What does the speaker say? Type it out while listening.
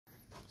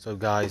So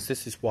guys,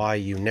 this is why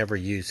you never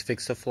use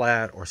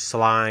Fix-A-Flat or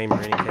slime or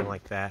anything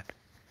like that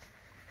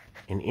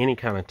in any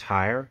kind of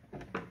tire.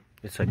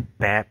 It's a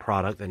bad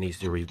product that needs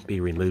to be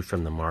removed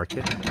from the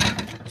market.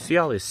 See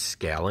all this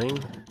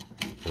scaling,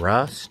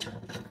 rust?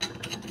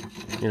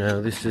 You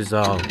know, this is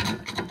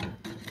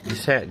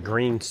this had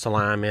green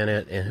slime in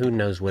it, and who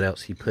knows what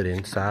else he put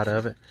inside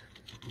of it.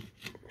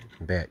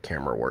 Bad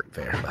camera work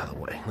there, by the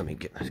way. Let me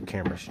get this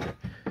camera straight.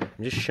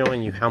 I'm just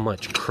showing you how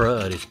much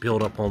crud is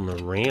built up on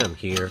the rim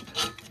here.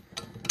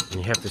 And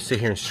you have to sit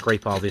here and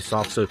scrape all this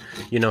off. So,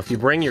 you know, if you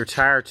bring your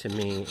tire to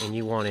me and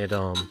you want it,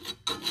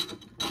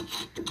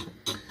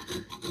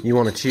 you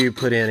want a tube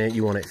put in it,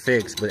 you want it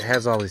fixed, but it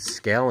has all this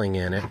scaling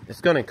in it,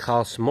 it's going to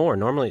cost more.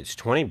 Normally it's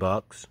 20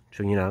 bucks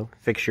to, you know,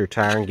 fix your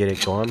tire and get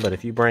it going. But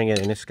if you bring it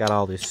and it's got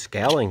all this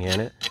scaling in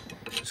it,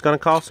 it's going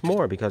to cost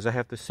more because I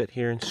have to sit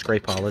here and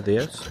scrape all of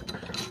this.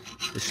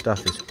 This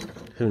stuff is,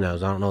 who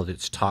knows, I don't know if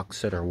it's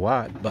toxic or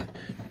what, but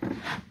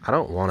I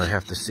don't want to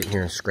have to sit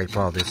here and scrape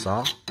all this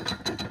off.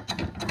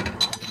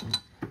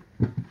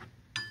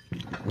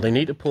 They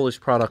need to pull this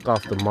product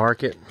off the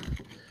market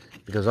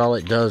because all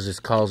it does is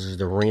causes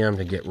the rim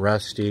to get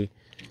rusty.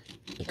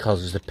 It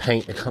causes the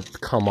paint to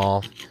come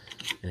off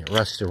and it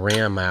rusts the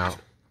rim out.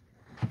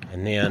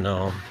 And then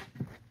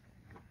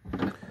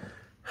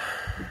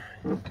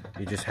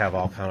you just have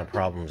all kind of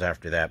problems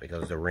after that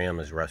because the rim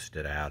is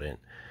rusted out. And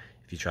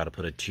if you try to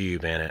put a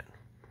tube in it,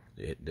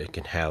 it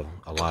can have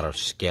a lot of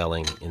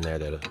scaling in there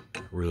that'll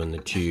ruin the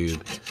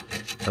tube.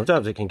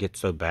 Sometimes it can get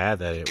so bad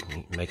that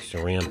it makes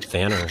the rim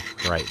thinner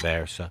right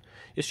there. So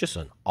it's just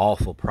an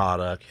awful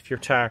product. If your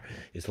tire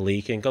is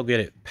leaking, go get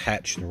it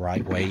patched the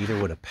right way,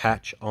 either with a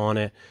patch on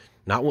it,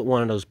 not with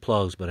one of those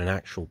plugs, but an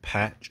actual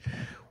patch,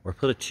 or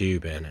put a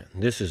tube in it.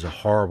 This is a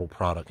horrible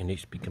product. It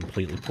needs to be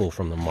completely pulled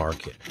from the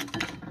market.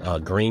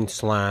 Green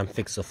slime,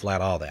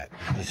 Fix-A-Flat, all that.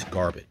 It's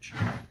garbage.